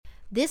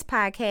This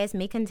podcast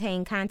may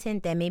contain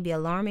content that may be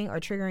alarming or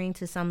triggering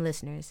to some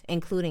listeners,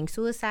 including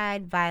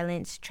suicide,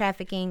 violence,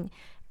 trafficking,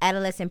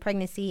 adolescent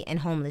pregnancy, and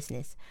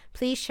homelessness.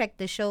 Please check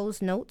the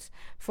show's notes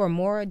for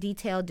more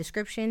detailed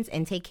descriptions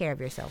and take care of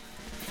yourself.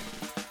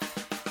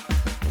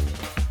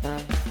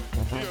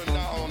 You're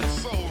now on the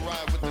Soul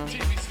Ride with the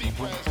TBC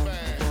Brass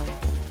Band.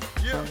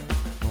 Yeah.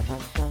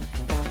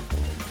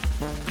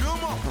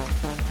 Come on.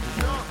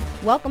 Yeah.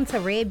 Welcome to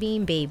Red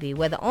Bean Baby,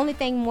 where the only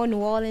thing more New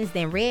Orleans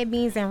than red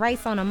beans and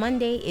rice on a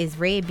Monday is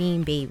Red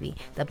Bean Baby,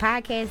 the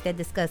podcast that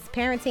discusses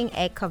parenting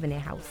at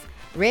Covenant House.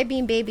 Red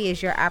Bean Baby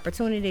is your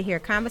opportunity to hear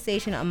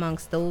conversation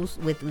amongst those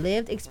with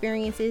lived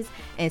experiences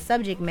and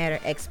subject matter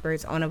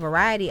experts on a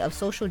variety of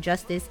social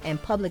justice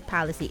and public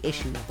policy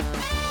issues.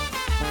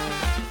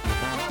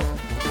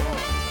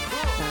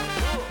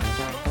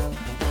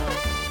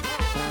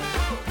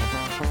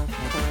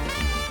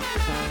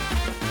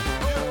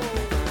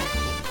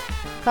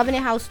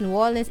 Covenant House New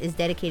Orleans is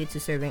dedicated to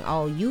serving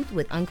all youth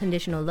with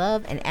unconditional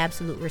love and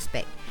absolute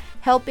respect,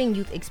 helping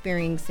youth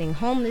experiencing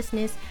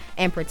homelessness,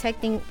 and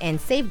protecting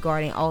and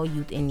safeguarding all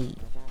youth in need.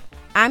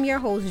 I'm your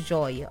host,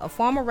 Joya, a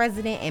former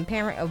resident and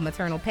parent of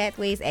Maternal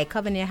Pathways at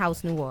Covenant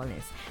House New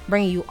Orleans,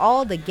 bringing you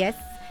all the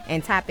guests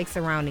and topics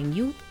surrounding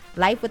youth,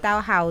 life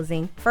without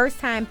housing,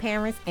 first-time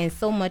parents, and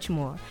so much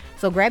more.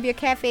 So grab your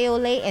cafe au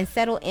lait and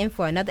settle in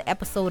for another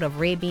episode of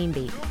Red Bean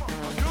Baby.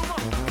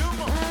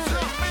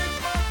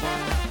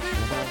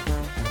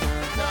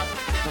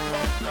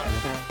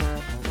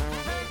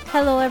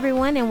 Hello,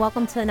 everyone, and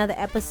welcome to another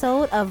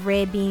episode of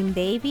Red Bean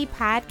Baby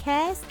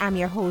Podcast. I'm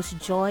your host,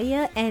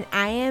 Joya, and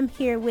I am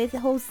here with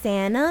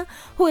Hosanna,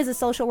 who is a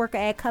social worker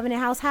at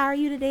Covenant House. How are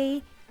you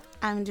today?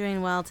 I'm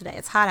doing well today.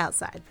 It's hot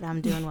outside, but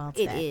I'm doing well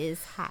today. It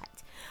is hot.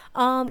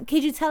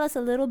 Could you tell us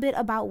a little bit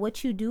about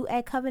what you do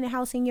at Covenant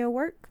House in your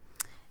work?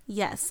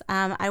 Yes,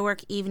 I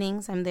work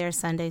evenings. I'm there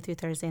Sunday through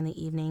Thursday in the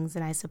evenings,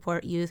 and I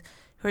support youth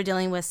who are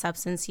dealing with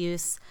substance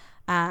use,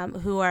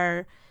 who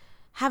are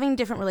having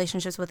different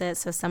relationships with it.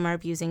 So some are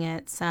abusing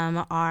it,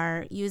 some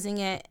are using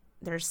it,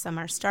 some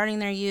are starting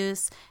their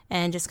use,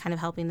 and just kind of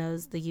helping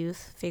the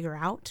youth figure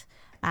out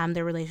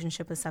their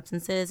relationship with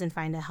substances and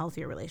find a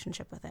healthier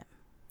relationship with it.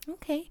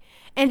 Okay.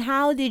 And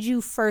how did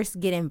you first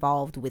get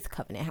involved with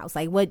Covenant House?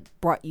 Like, what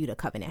brought you to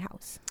Covenant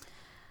House?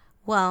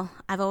 Well,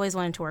 I've always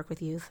wanted to work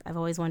with youth. I've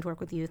always wanted to work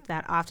with youth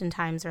that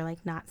oftentimes are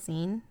like not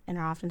seen and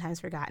are oftentimes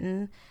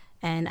forgotten.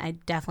 And I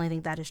definitely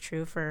think that is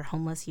true for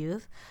homeless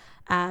youth.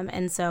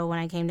 And so when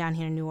I came down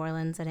here in New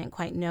Orleans, I didn't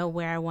quite know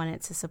where I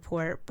wanted to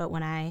support. But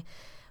when I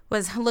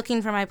was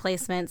looking for my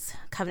placements,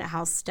 Covenant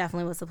House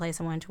definitely was the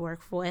place I wanted to work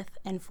with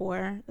and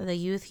for. The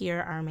youth here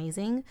are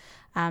amazing.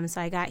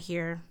 So I got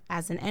here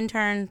as an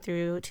intern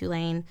through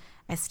Tulane.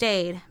 I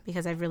stayed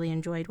because I've really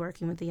enjoyed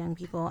working with the young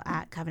people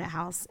at Covenant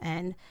House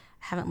and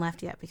haven't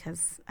left yet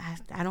because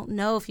I don't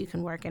know if you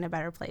can work in a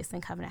better place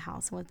than Covenant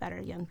House and with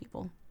better young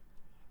people.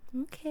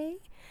 Okay.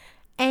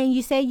 And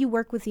you say you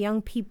work with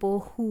young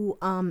people who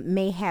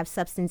may have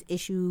substance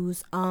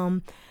issues.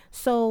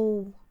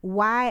 So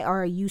why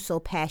are you so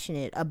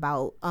passionate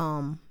about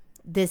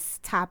this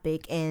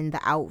topic and the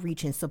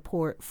outreach and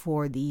support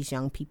for these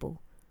young people?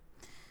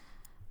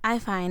 I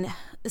find,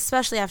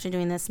 especially after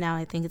doing this now,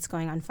 I think it's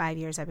going on 5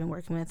 years I've been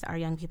working with our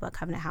young people at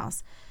Covenant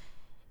House.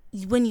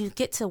 When you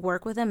get to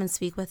work with them and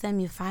speak with them,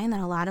 you find that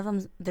a lot of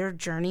them, their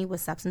journey with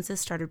substances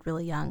started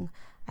really young.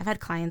 I've had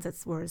clients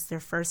that was their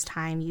first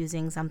time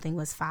using something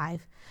was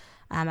 5.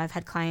 I've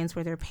had clients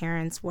where their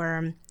parents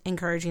were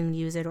encouraging them to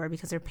use it, or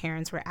because their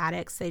parents were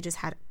addicts, they just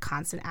had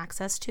constant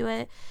access to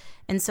it.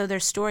 And so their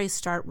stories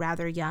start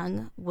rather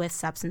young with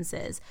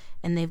substances,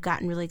 and they've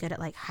gotten really good at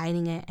like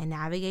hiding it and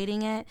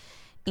navigating it.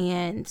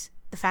 And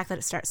the fact that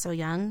it starts so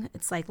young,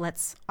 it's like,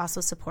 let's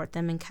also support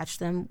them and catch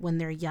them when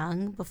they're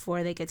young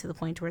before they get to the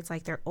point where it's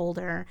like they're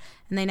older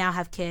and they now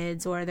have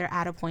kids, or they're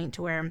at a point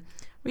to where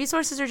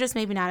resources are just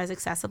maybe not as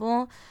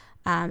accessible.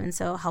 And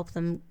so help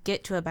them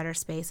get to a better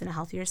space and a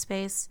healthier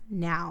space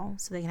now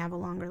so they can have a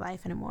longer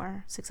life and a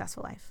more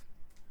successful life.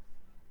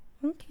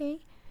 Okay.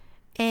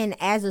 And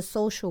as a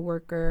social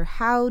worker,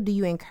 how do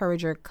you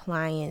encourage your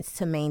clients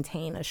to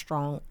maintain a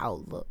strong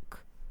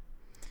outlook?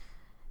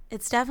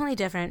 It's definitely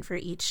different for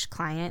each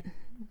client.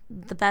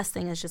 The best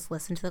thing is just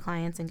listen to the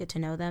clients and get to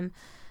know them.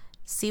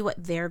 See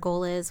what their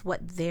goal is,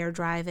 what their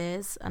drive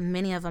is.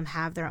 Many of them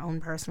have their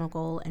own personal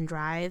goal and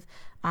drive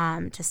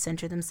to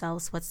center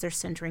themselves. What's their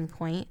centering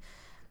point?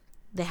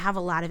 They have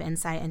a lot of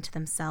insight into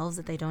themselves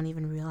that they don't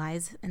even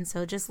realize. And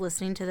so just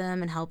listening to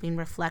them and helping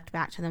reflect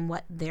back to them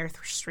what their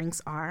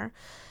strengths are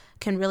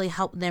can really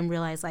help them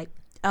realize, like,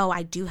 oh,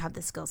 I do have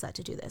the skill set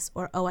to do this,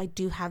 or, oh, I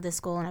do have this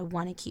goal and I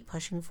want to keep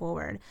pushing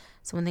forward.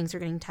 So when things are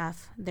getting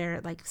tough,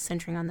 they're like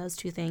centering on those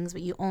two things,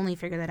 but you only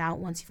figure that out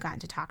once you've gotten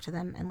to talk to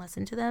them and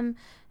listen to them.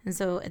 And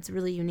so it's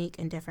really unique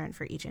and different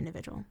for each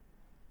individual.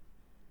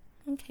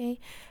 Okay.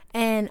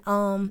 And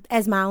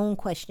as my own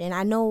question,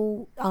 I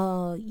know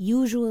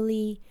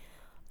usually,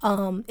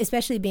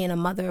 especially being a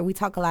mother, we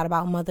talk a lot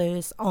about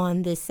mothers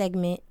on this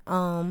segment.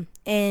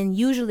 And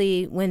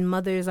usually when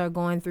mothers are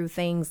going through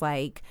things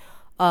like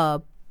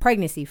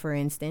pregnancy, for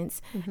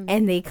instance,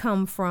 and they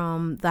come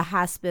from the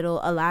hospital,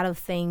 a lot of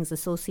things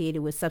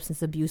associated with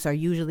substance abuse are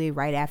usually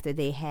right after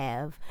they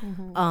have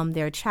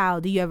their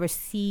child. Do you ever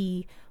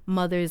see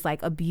mothers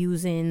like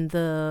abusing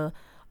the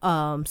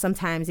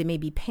sometimes it may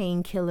be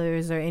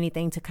painkillers or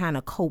anything to kind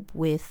of cope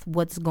with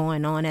what's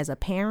going on as a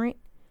parent?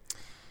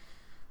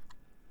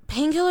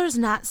 Painkillers,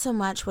 not so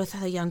much with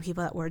the young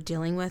people that we're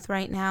dealing with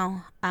right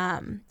now.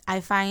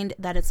 I find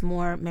that it's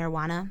more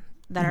marijuana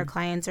that our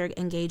clients are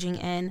engaging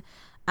in.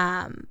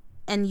 And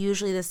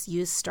usually this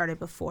use started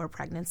before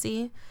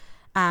pregnancy.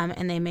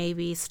 And they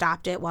maybe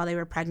stopped it while they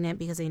were pregnant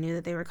because they knew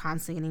that they were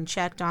constantly getting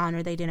checked on,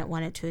 or they didn't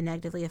want it to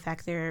negatively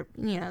affect their,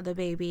 the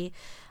baby.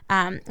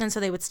 And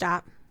so they would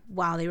stop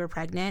while they were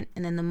pregnant.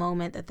 And then the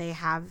moment that they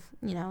have,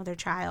 their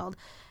child,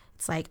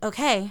 it's like,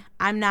 okay,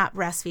 I'm not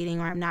breastfeeding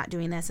or I'm not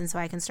doing this. And so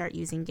I can start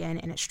using again,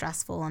 and it's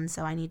stressful. And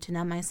so I need to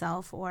numb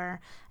myself, or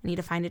I need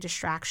to find a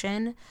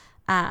distraction.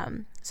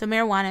 So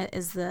marijuana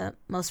is the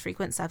most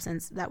frequent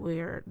substance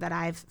that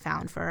I've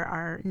found for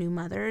our new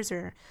mothers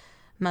or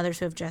mothers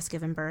who have just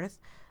given birth.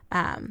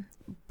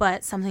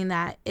 But something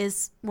that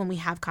is, when we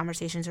have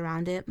conversations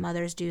around it,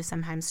 mothers do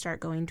sometimes start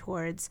going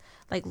towards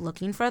like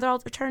looking for other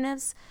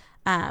alternatives.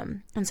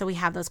 And so we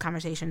have those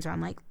conversations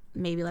around like,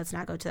 maybe let's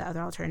not go to the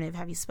other alternative.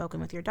 Have you spoken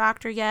with your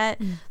doctor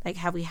yet? Like,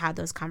 have we had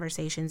those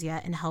conversations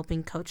yet? And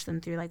helping coach them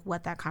through like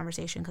what that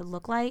conversation could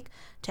look like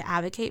to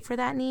advocate for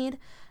that need.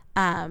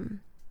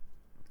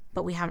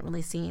 But we haven't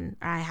really seen,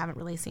 or I haven't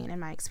really seen in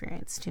my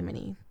experience, too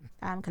many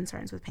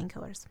concerns with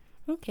painkillers.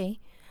 Okay.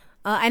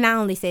 And I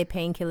only say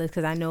painkillers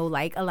because I know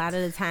like a lot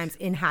of the times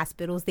in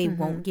hospitals, they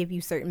won't give you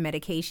certain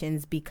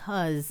medications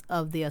because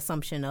of the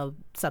assumption of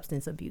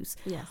substance abuse.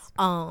 Yes.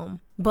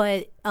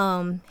 But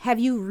have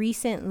you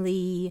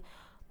recently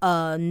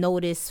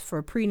noticed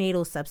for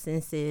prenatal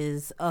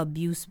substances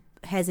abuse,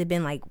 has it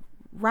been like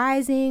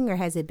rising or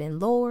has it been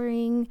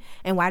lowering?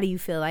 And why do you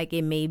feel like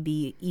it may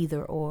be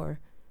either or?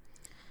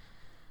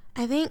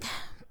 I think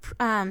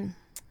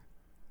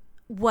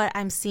what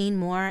I'm seeing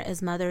more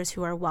is mothers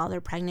who are, while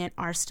they're pregnant,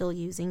 are still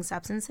using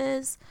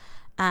substances,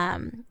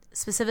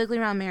 specifically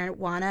around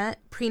marijuana.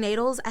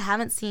 Prenatals, I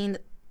haven't seen.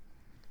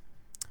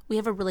 We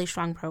have a really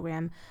strong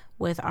program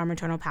with our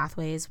maternal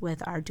pathways,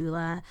 with our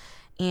doula,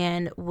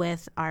 and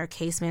with our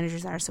case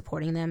managers that are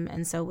supporting them.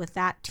 And so with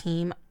that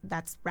team,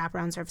 that's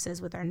wraparound services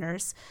with our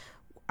nurse,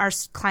 our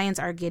clients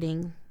are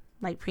getting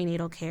like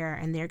prenatal care,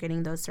 and they're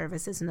getting those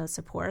services and those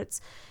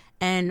supports.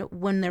 And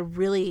when they're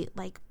really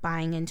like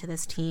buying into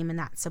this team and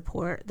that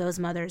support, those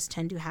mothers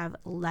tend to have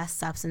less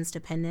substance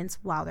dependence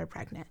while they're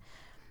pregnant.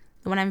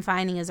 What I'm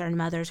finding is our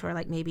mothers who are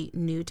like maybe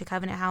new to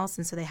Covenant House,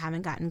 and so they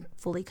haven't gotten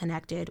fully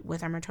connected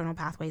with our maternal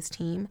pathways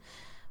team.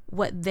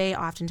 What they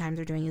oftentimes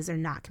are doing is they're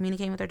not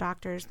communicating with their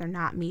doctors. They're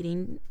not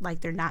meeting,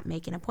 like they're not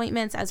making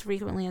appointments as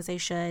frequently as they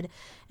should.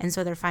 And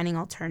so they're finding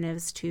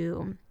alternatives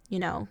to,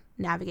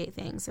 navigate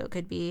things. So it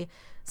could be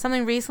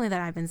something recently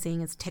that I've been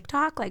seeing is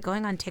TikTok, like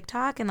going on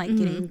TikTok and like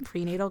getting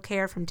prenatal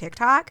care from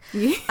TikTok,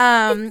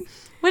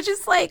 which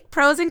is like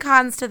pros and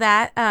cons to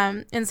that.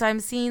 And so I'm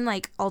seeing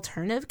like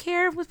alternative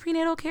care with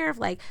prenatal care of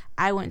like,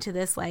 I went to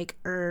this like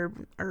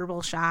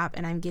herbal shop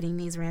and I'm getting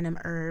these random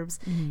herbs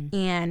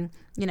and,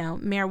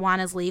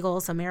 marijuana is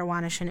legal. So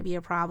marijuana shouldn't be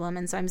a problem.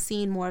 And so I'm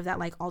seeing more of that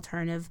like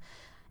alternative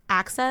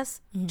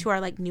access to our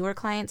like newer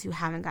clients who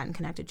haven't gotten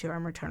connected to our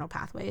maternal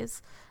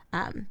pathways.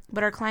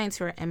 But our clients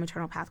who are in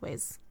maternal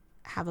pathways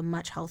have a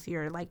much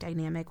healthier like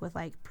dynamic with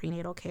like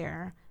prenatal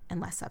care and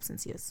less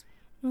substance use.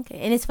 Okay.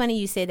 And it's funny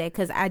you say that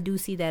because I do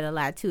see that a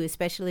lot too,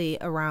 especially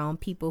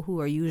around people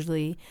who are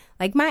usually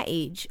like my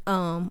age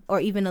or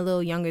even a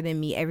little younger than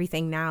me.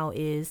 Everything now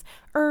is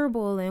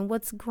herbal and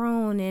what's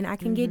grown, and I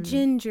can get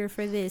ginger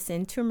for this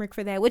and turmeric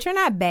for that, which are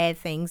not bad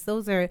things.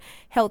 Those are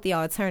healthy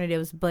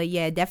alternatives. But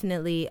yeah,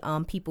 definitely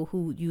people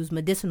who use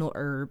medicinal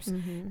herbs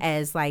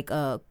as like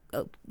a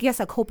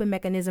coping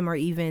mechanism or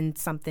even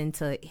something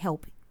to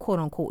help quote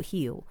unquote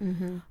heal.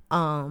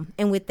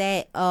 And with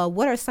that,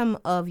 what are some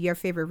of your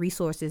favorite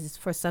resources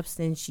for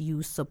substance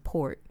use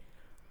support?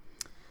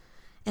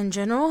 In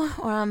general,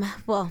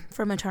 well,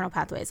 for maternal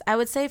pathways, I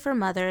would say for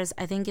mothers,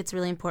 I think it's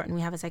really important.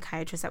 We have a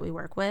psychiatrist that we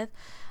work with,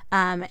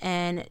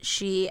 and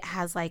she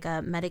has like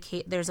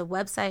there's a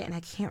website, and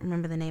I can't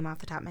remember the name off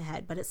the top of my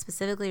head, but it's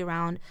specifically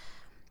around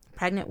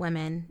pregnant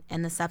women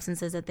and the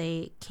substances that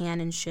they can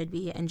and should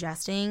be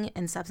ingesting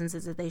and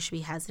substances that they should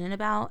be hesitant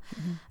about,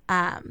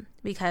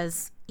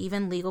 because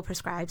even legal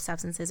prescribed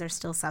substances are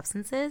still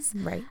substances.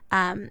 Right.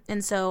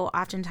 And so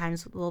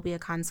oftentimes will be a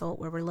consult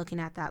where we're looking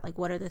at that, like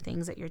what are the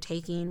things that you're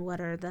taking, what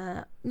are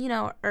the,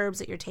 herbs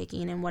that you're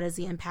taking, and what is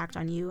the impact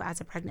on you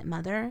as a pregnant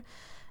mother.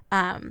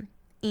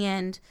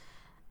 And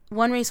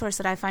one resource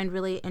that I find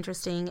really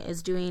interesting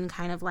is doing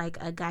kind of like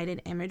a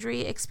guided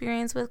imagery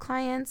experience with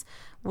clients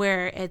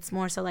where it's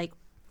more so like,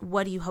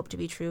 what do you hope to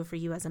be true for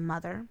you as a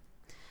mother?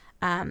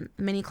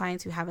 Many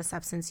clients who have a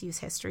substance use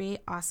history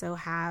also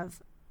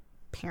have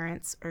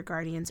parents or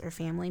guardians or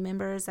family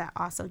members that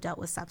also dealt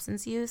with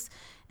substance use.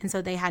 And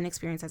so they had an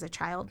experience as a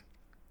child.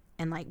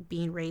 and like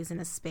being raised in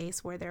a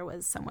space where there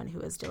was someone who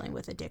was dealing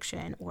with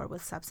addiction or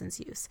with substance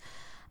use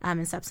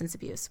and substance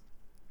abuse.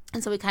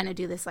 And so we kind of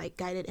do this like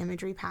guided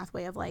imagery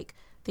pathway of like,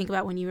 think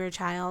about when you were a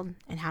child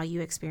and how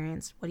you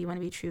experienced, what do you want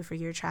to be true for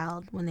your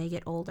child when they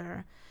get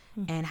older?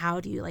 And how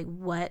do you, like,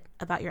 what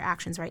about your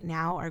actions right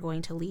now are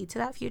going to lead to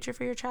that future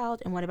for your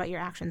child? And what about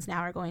your actions now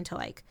are going to,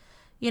 like,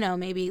 you know,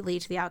 maybe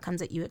lead to the outcomes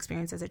that you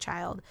experienced as a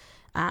child?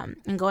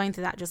 And going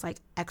through that just, like,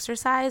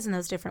 exercise in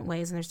those different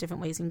ways, and there's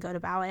different ways you can go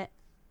about it,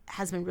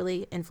 has been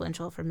really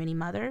influential for many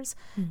mothers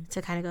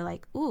to kind of go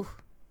like, ooh,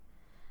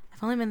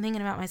 I've only been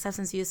thinking about my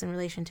substance use in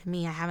relation to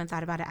me. I haven't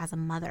thought about it as a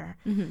mother.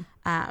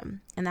 And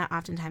that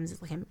oftentimes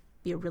can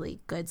be a really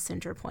good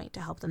center point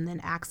to help them then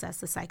access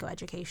the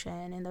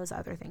psychoeducation and those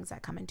other things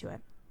that come into it.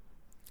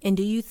 And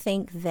do you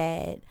think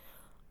that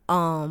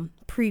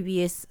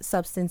previous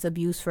substance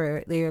abuse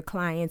for their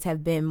clients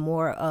have been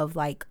more of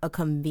like a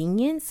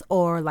convenience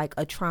or like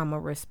a trauma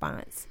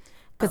response?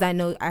 Because I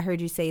know I heard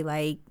you say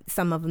like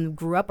some of them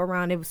grew up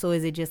around it. So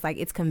is it just like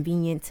it's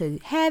convenient to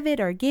have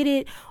it or get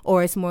it?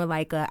 Or it's more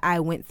like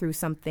I went through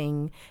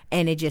something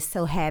and it just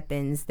so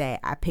happens that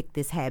I picked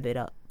this habit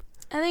up?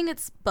 I think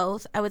it's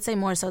both. I would say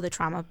more so the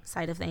trauma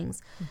side of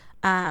things.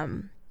 I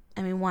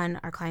mean, one,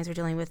 our clients are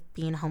dealing with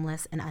being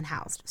homeless and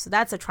unhoused. So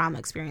that's a trauma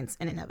experience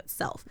in and of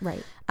itself.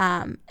 Right.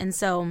 And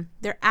so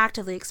they're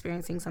actively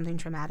experiencing something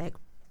traumatic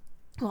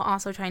while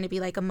also trying to be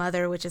like a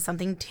mother, which is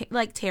something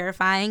like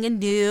terrifying and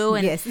new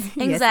and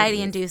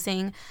anxiety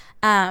inducing.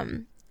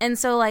 And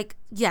so like,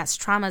 yes,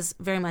 trauma's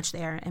very much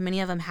there. And many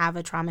of them have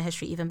a trauma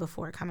history even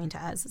before coming to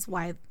us. It's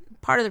why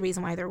part of the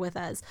reason why they're with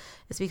us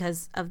is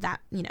because of that,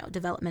 you know,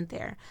 development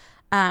there.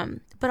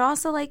 But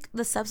also like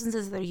the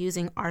substances they're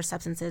using are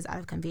substances out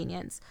of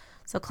convenience.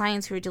 So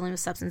clients who are dealing with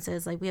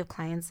substances, like we have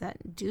clients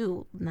that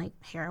do like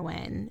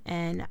heroin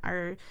and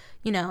are,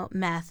 you know,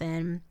 meth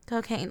and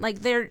cocaine,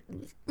 like they're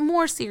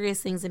more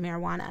serious things than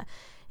marijuana.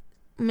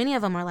 Many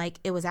of them are like,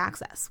 it was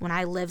access. When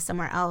I lived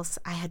somewhere else,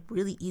 I had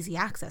really easy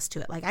access to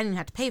it. Like I didn't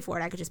have to pay for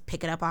it. I could just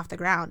pick it up off the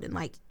ground and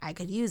like I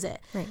could use it.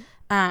 Right.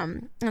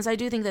 And so I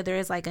do think that there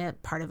is like a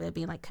part of it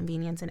being like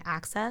convenience and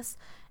access.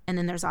 And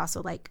then there's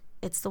also like,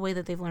 it's the way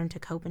that they've learned to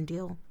cope and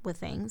deal with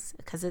things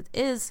because it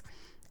is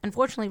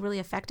unfortunately really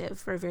effective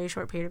for a very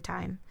short period of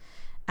time.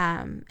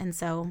 And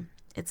so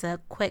it's a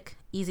quick,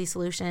 easy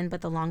solution,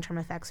 but the long-term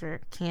effects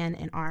can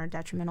and are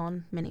detrimental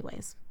in many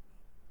ways.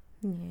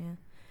 Yeah.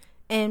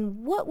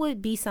 And what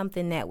would be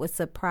something that would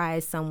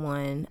surprise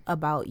someone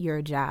about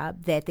your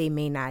job that they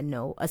may not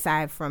know,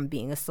 aside from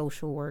being a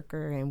social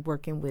worker and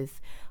working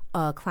with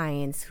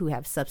clients who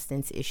have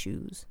substance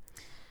issues?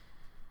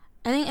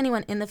 I think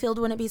anyone in the field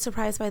wouldn't be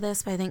surprised by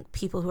this, but I think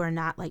people who are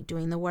not like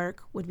doing the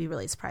work would be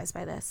really surprised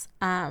by this.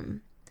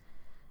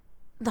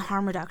 The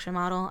harm reduction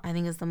model, I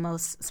think, is the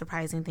most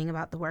surprising thing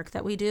about the work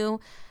that we do.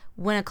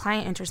 When a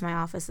client enters my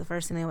office, the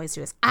first thing they always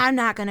do is, I'm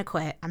not going to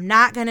quit. I'm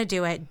not going to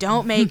do it.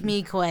 Don't make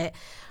me quit.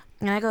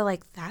 And I go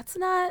like, that's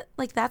not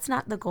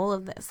the goal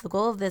of this. The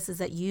goal of this is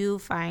that you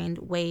find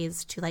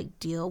ways to like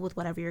deal with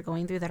whatever you're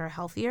going through that are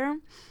healthier.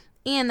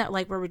 And that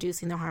like we're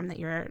reducing the harm that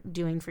you're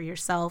doing for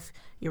yourself,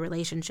 your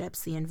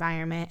relationships, the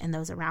environment, and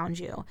those around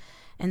you.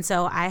 And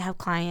so I have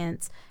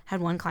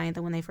had one client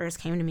that when they first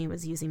came to me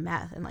was using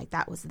meth, and like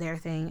that was their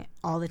thing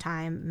all the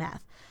time,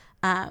 meth.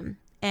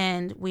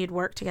 And we had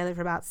worked together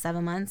for about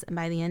 7 months, and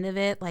by the end of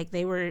it, like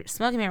they were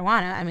smoking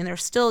marijuana. I mean, they're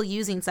still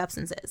using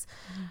substances,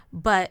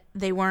 but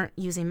they weren't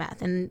using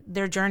meth. And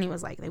their journey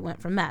was like they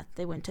went from meth,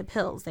 they went to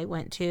pills, they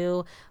went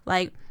to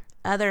like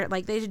other,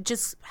 like they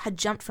just had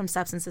jumped from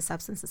substance to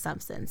substance to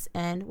substance.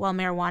 And while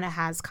marijuana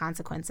has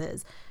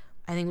consequences,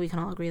 I think we can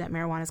all agree that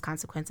marijuana's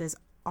consequences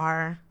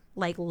are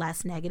like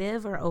less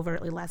negative or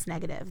overtly less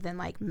negative than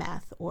like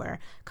meth or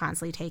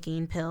constantly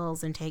taking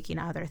pills and taking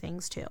other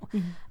things too.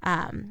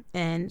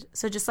 And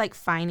so just like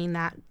finding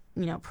that,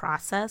 you know,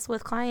 process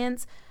with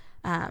clients,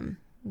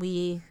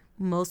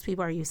 most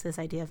people are used to this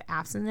idea of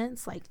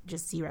abstinence, like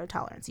just zero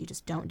tolerance. You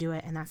just don't do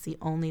it, and that's the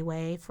only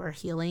way for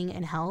healing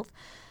and health.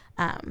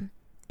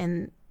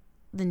 And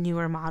the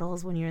newer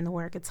models, when you're in the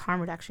work, it's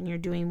harm reduction. You're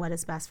doing what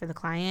is best for the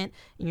client,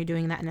 and you're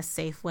doing that in a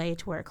safe way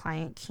to where a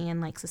client can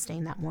like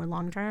sustain that more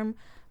long term,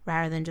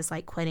 rather than just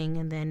like quitting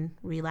and then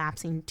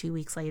relapsing 2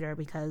 weeks later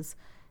because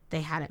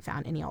they hadn't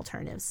found any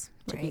alternatives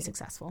to be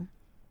successful.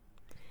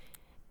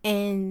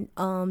 And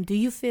do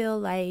you feel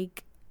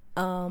like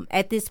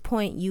at this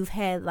point you've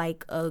had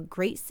like a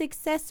great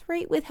success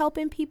rate with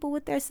helping people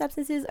with their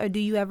substances, or do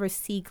you ever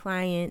see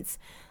clients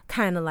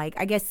kind of like,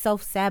 I guess,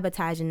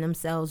 self-sabotaging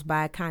themselves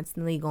by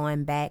constantly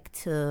going back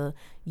to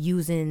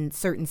using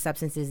certain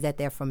substances that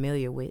they're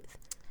familiar with?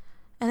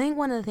 I think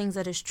one of the things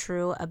that is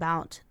true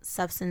about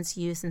substance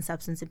use and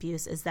substance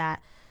abuse is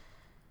that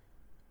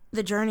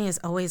the journey is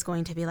always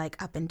going to be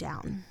like up and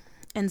down.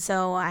 And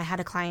so I had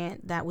a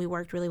client that we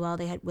worked really well.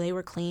 They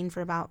were clean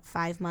for about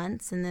 5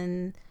 months, and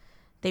then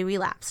they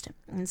relapsed.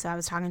 And so I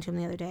was talking to him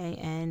the other day,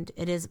 and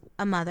it is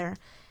a mother,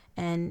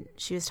 and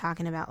she was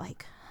talking about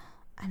like,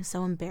 I'm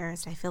so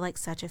embarrassed. I feel like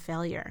such a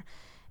failure.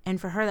 And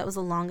for her, that was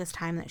the longest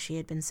time that she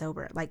had been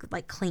sober,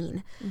 like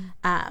clean.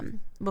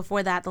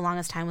 Before that, the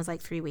longest time was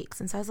like 3 weeks.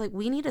 And so I was like,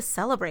 we need to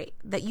celebrate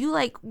that you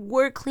like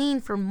were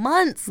clean for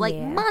months, like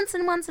months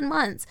and months and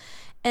months.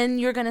 And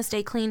you're going to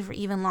stay clean for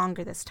even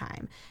longer this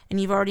time.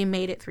 And you've already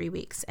made it 3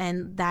 weeks.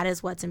 And that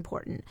is what's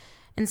important.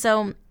 And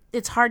so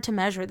it's hard to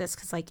measure this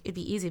because like it'd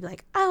be easy to be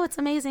like, oh, it's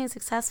amazing and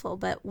successful.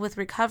 But with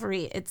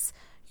recovery,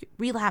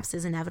 relapse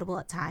is inevitable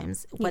at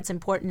times. What's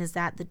important is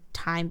that the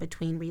time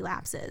between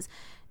relapses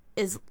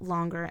is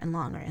longer and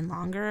longer and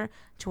longer,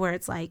 to where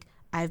it's like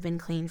I've been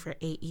clean for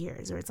 8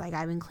 years, or it's like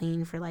I've been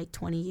clean for like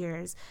 20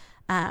 years.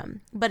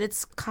 But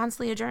it's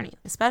constantly a journey,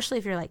 especially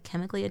if you're like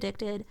chemically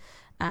addicted.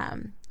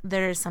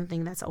 There is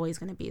something that's always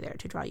going to be there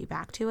to draw you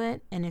back to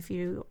it. And if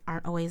you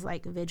aren't always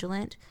like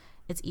vigilant,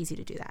 it's easy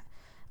to do that.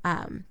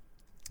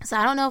 So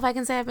I don't know if I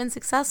can say I've been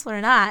successful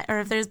or not, or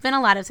if there's been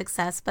a lot of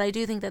success, but I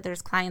do think that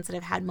there's clients that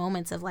have had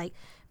moments of like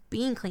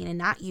being clean and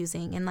not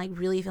using and like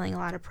really feeling a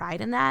lot of pride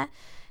in that.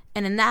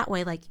 And in that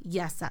way, like,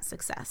 yes, that's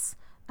success.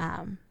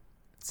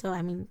 So,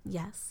 I mean,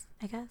 yes,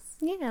 I guess.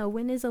 Yeah, a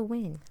win is a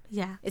win.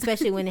 Yeah.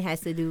 Especially when it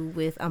has to do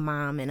with a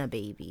mom and a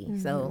baby.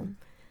 So,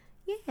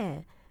 yeah.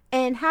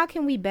 And how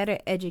can we better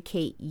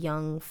educate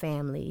young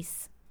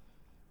families?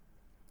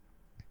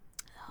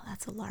 Oh,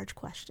 that's a large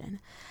question.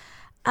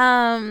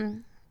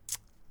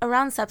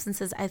 Around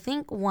substances, I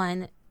think,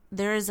 one,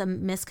 there is a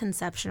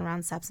misconception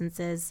around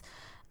substances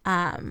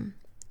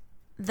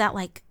that,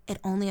 like, it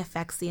only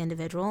affects the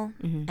individual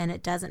and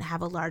it doesn't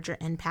have a larger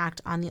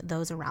impact on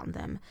those around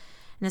them.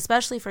 And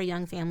especially for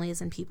young families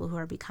and people who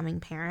are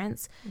becoming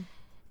parents,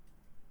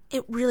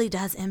 it really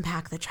does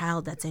impact the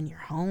child that's in your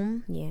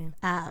home. Yeah.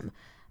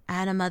 I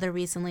had a mother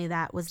recently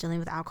that was dealing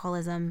with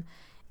alcoholism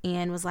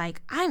and was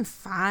like, I'm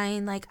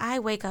fine. Like, I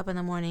wake up in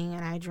the morning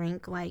and I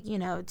drink, like,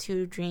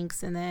 2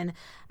 drinks. And then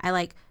I,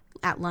 like,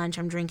 at lunch,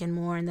 I'm drinking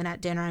more. And then at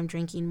dinner, I'm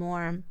drinking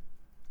more. And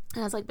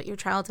I was like, but your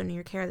child's under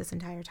your care this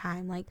entire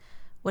time. Like,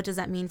 what does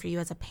that mean for you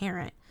as a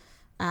parent?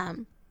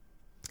 And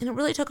it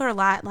really took her a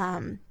lot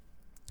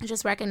to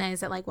just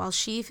recognize that, like, while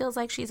she feels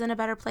like she's in a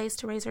better place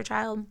to raise her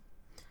child,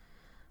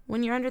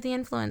 when you're under the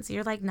influence,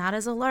 you're, like, not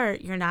as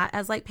alert. You're not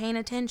as, like, paying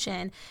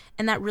attention.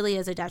 And that really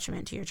is a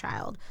detriment to your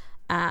child.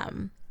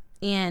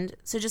 And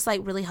so just,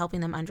 like, really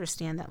helping them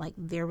understand that, like,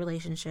 their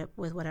relationship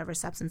with whatever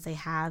substance they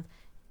have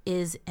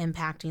is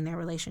impacting their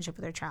relationship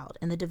with their child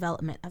and the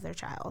development of their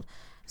child.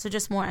 So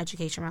just more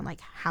education around, like,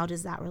 how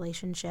does that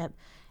relationship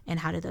and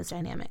how do those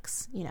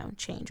dynamics,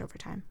 change over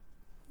time.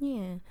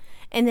 Yeah.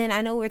 And then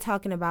I know we're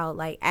talking about,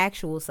 like,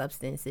 actual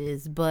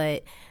substances,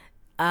 but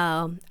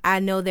I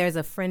know there's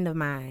a friend of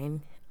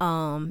mine,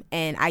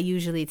 and I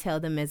usually tell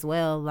them as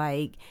well,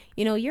 like,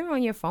 you're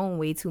on your phone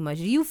way too much.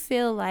 Do you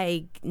feel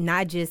like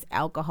not just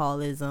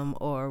alcoholism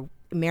or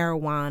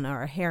marijuana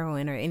or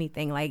heroin or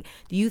anything, like,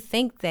 do you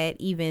think that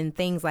even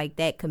things like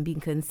that can be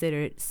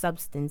considered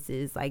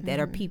substances like that?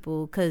 Or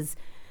people, because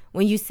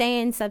when you're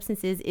saying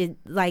substances, it,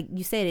 like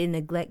you said, it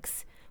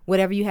neglects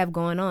whatever you have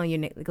going on. You're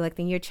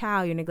neglecting your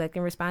child, you're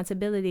neglecting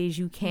responsibilities,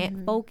 you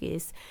can't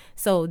focus.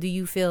 So do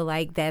you feel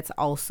like that's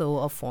also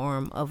a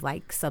form of,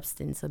 like,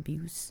 substance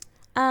abuse?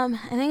 I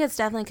think it's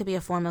definitely could be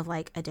a form of,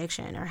 like,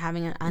 addiction or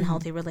having an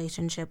unhealthy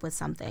relationship with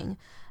something.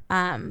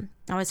 I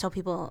always tell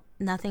people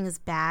nothing is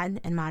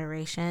bad in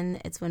moderation.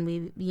 It's when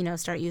we,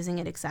 start using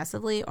it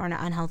excessively or in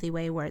an unhealthy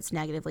way where it's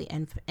negatively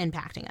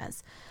impacting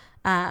us.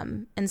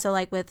 And so,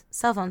 like, with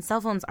cell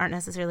phones aren't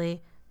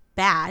necessarily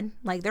bad.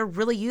 Like, they're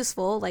really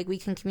useful. Like, we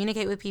can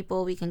communicate with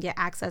people. We can get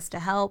access to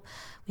help.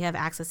 We have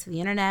access to the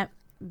internet.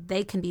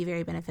 They can be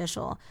very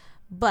beneficial.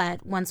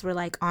 But once we're,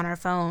 like, on our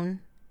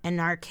phone and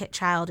our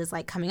child is,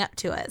 like, coming up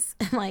to us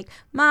and, like,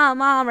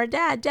 mom, or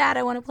dad,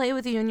 I want to play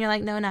with you. And you're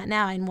like, no, not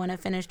now. I want to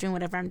finish doing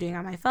whatever I'm doing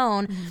on my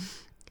phone.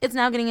 It's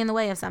now getting in the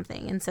way of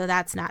something. And so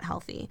that's not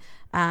healthy.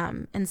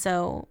 And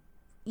so,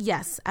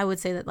 yes, I would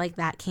say that, like,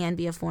 that can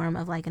be a form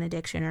of, like, an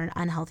addiction or an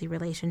unhealthy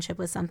relationship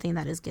with something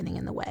that is getting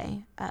in the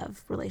way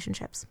of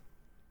relationships.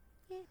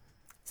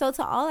 So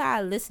to all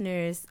our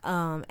listeners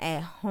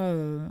at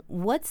home,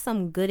 what's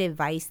some good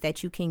advice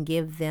that you can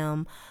give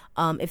them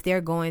if they're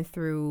going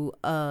through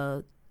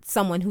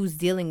someone who's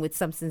dealing with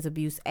substance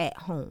abuse at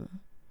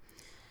home?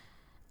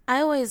 I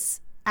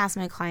always ask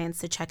my clients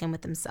to check in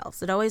with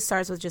themselves. It always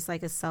starts with just,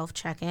 like, a self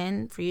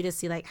check-in for you to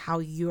see, like, how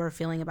you're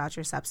feeling about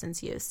your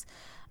substance use.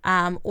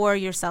 Or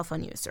your cell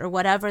phone use, or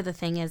whatever the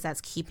thing is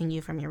that's keeping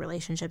you from your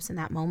relationships in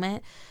that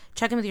moment.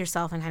 Check in with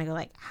yourself and kind of go,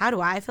 like, how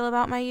do I feel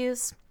about my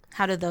use?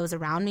 How do those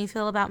around me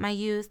feel about my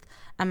use?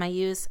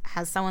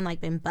 Has someone, like,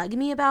 been bugging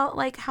me about,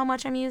 like, how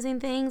much I'm using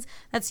things?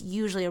 That's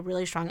usually a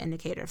really strong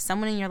indicator. If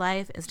someone in your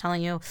life is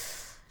telling you,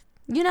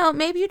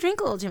 maybe you drink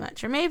a little too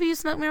much, or maybe you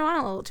smoke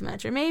marijuana a little too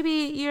much, or maybe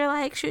you're,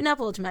 like, shooting up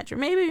a little too much, or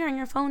maybe you're on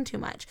your phone too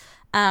much.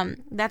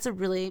 That's a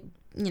really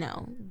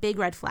big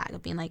red flag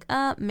of being like,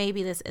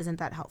 maybe this isn't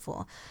that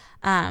helpful.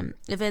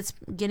 If it's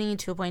getting you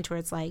to a point where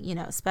it's like,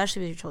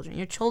 especially with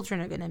your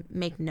children are going to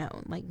make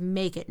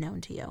it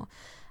known to you.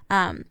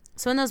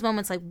 So in those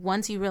moments, like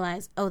once you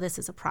realize, oh, this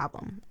is a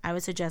problem, I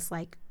would suggest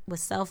like with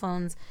cell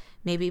phones,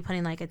 maybe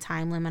putting like a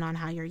time limit on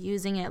how you're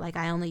using it. Like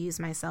I only use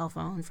my cell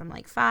phone from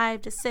like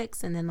 5 to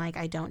 6, and then like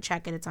I don't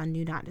check it. It's on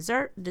do not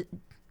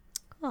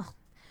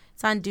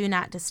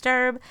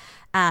disturb,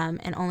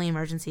 and only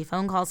emergency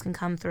phone calls can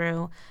come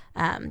through.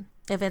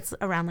 If it's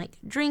around like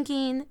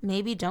drinking,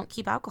 maybe don't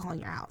keep alcohol in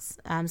your house.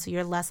 So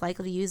you're less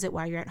likely to use it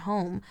while you're at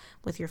home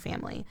with your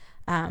family.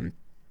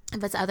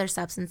 If it's other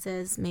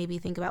substances, maybe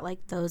think about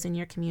like those in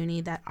your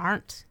community that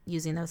aren't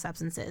using those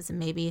substances, and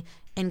maybe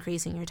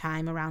increasing your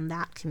time around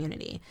that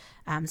community,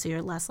 so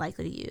you're less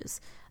likely to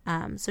use.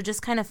 So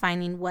just kind of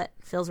finding what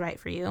feels right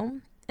for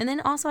you. And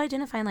then also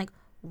identifying like,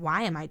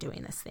 why am I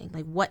doing this thing?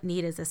 Like what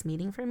need is this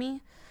meeting for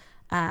me?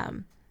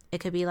 It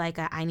could be like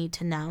I need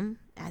to numb.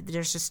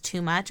 There's just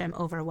too much. I'm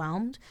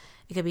overwhelmed.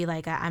 It could be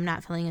like I'm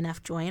not feeling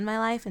enough joy in my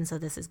life, and so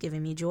this is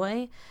giving me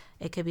joy.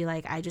 It could be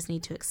like I just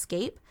need to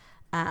escape.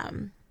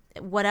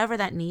 Whatever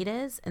that need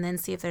is, and then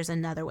see if there's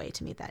another way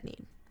to meet that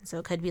need. So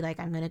it could be like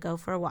I'm going to go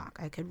for a walk.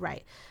 I could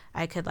write.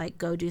 I could like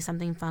go do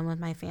something fun with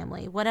my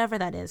family. Whatever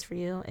that is for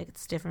you,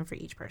 it's different for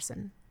each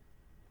person.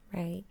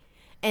 Right.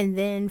 And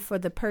then for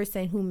the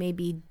person who may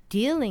be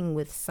dealing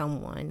with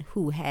someone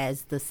who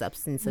has the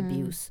substance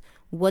abuse,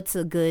 what's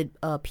a good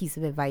piece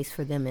of advice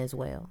for them as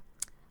well?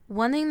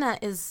 One thing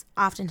that is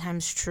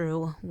oftentimes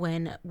true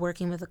when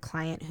working with a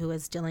client who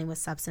is dealing with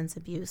substance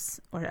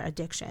abuse or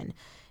addiction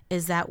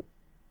is that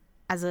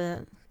as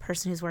a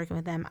person who's working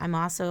with them, I'm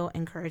also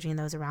encouraging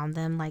those around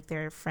them, like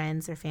their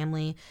friends, their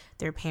family,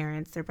 their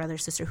parents, their brother,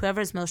 sister, whoever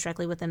is most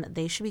directly with them,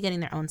 they should be getting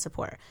their own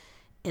support.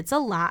 It's a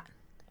lot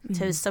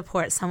to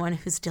support someone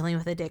who's dealing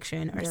with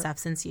addiction or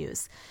substance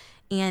use.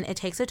 And it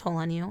takes a toll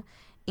on you.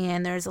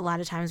 And there's a lot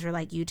of times where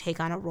like you take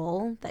on a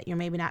role that you're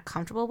maybe not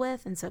comfortable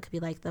with. And so it could be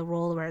like the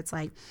role where it's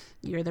like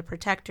you're the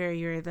protector,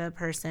 you're the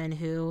person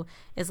who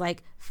is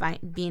like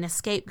being a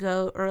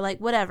scapegoat or like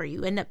whatever.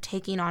 You end up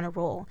taking on a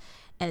role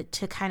and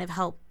to kind of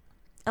help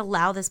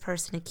allow this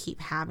person to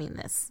keep having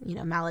this,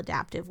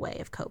 maladaptive way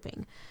of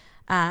coping.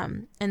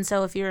 And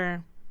so if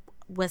you're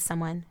with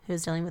someone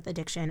who's dealing with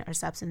addiction or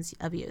substance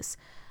abuse,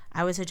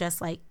 I would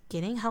suggest like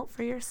getting help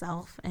for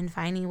yourself and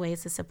finding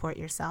ways to support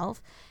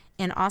yourself,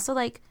 and also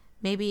like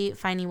maybe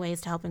finding ways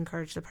to help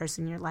encourage the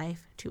person in your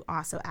life to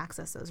also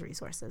access those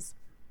resources.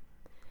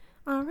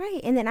 All right.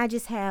 And then I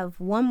just have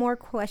one more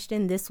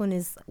question. This one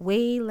is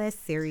way less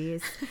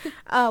serious.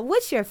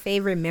 What's your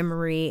favorite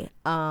memory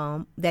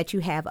that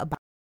you have about?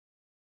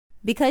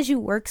 Because you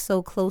work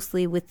so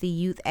closely with the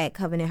youth at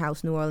Covenant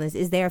House New Orleans,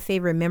 is there a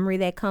favorite memory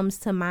that comes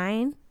to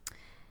mind?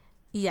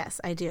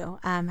 Yes, I do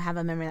have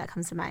a memory that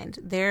comes to mind.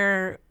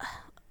 There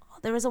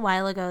was a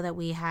while ago that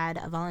we had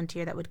a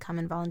volunteer that would come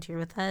and volunteer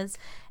with us.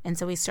 And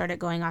so we started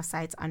going off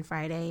sites on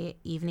Friday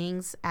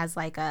evenings as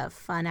like a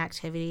fun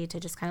activity to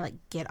just kind of like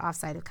get off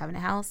site of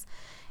Covenant House.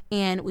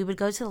 And we would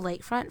go to the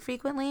lakefront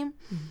frequently.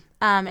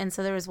 And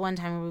so there was one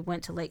time where we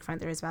went to lakefront.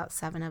 There was about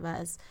 7 of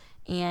us.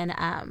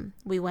 And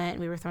we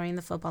were throwing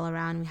the football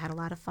around. We had a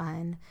lot of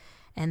fun.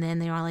 And then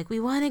they were like,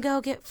 we want to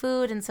go get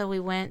food. And so we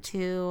went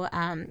to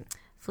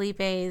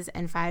Felipe's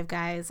and Five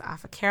Guys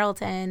off of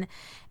Carrollton,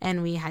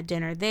 and we had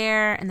dinner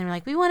there. And they were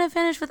like, we want to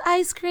finish with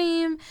ice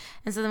cream.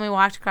 And so then we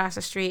walked across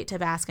the street to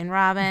Baskin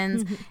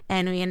Robbins,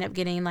 and we ended up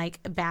getting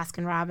like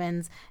Baskin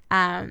Robbins.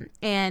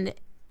 And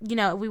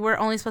we were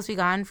only supposed to be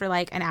gone for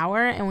like an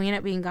hour, and we ended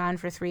up being gone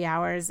for 3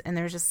 hours. And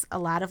there was just a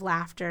lot of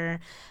laughter.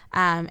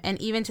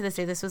 And even to this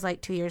day, this was like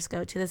 2 years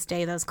ago, to this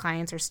day, those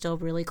clients are still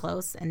really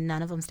close, and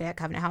none of them stay at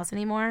Covenant House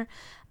anymore.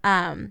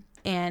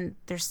 And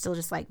there's still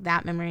just like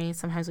that memory.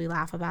 Sometimes we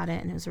laugh about it,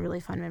 and it was a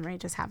really fun memory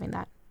just having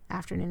that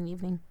afternoon and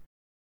evening.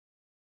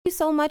 Thank you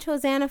so much,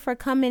 Hosanna, for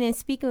coming and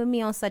speaking with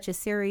me on such a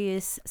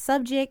serious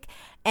subject.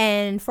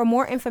 And for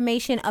more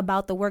information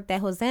about the work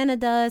that Hosanna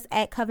does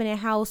at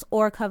Covenant House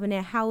or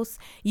Covenant House,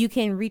 you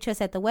can reach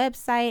us at the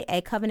website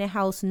at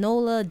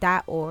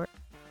covenanthousenola.org.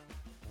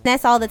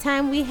 That's all the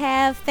time we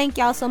have. Thank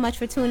y'all so much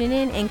for tuning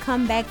in, and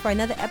come back for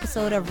another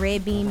episode of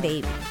Red Bean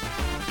Baby.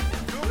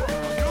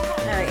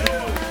 All right.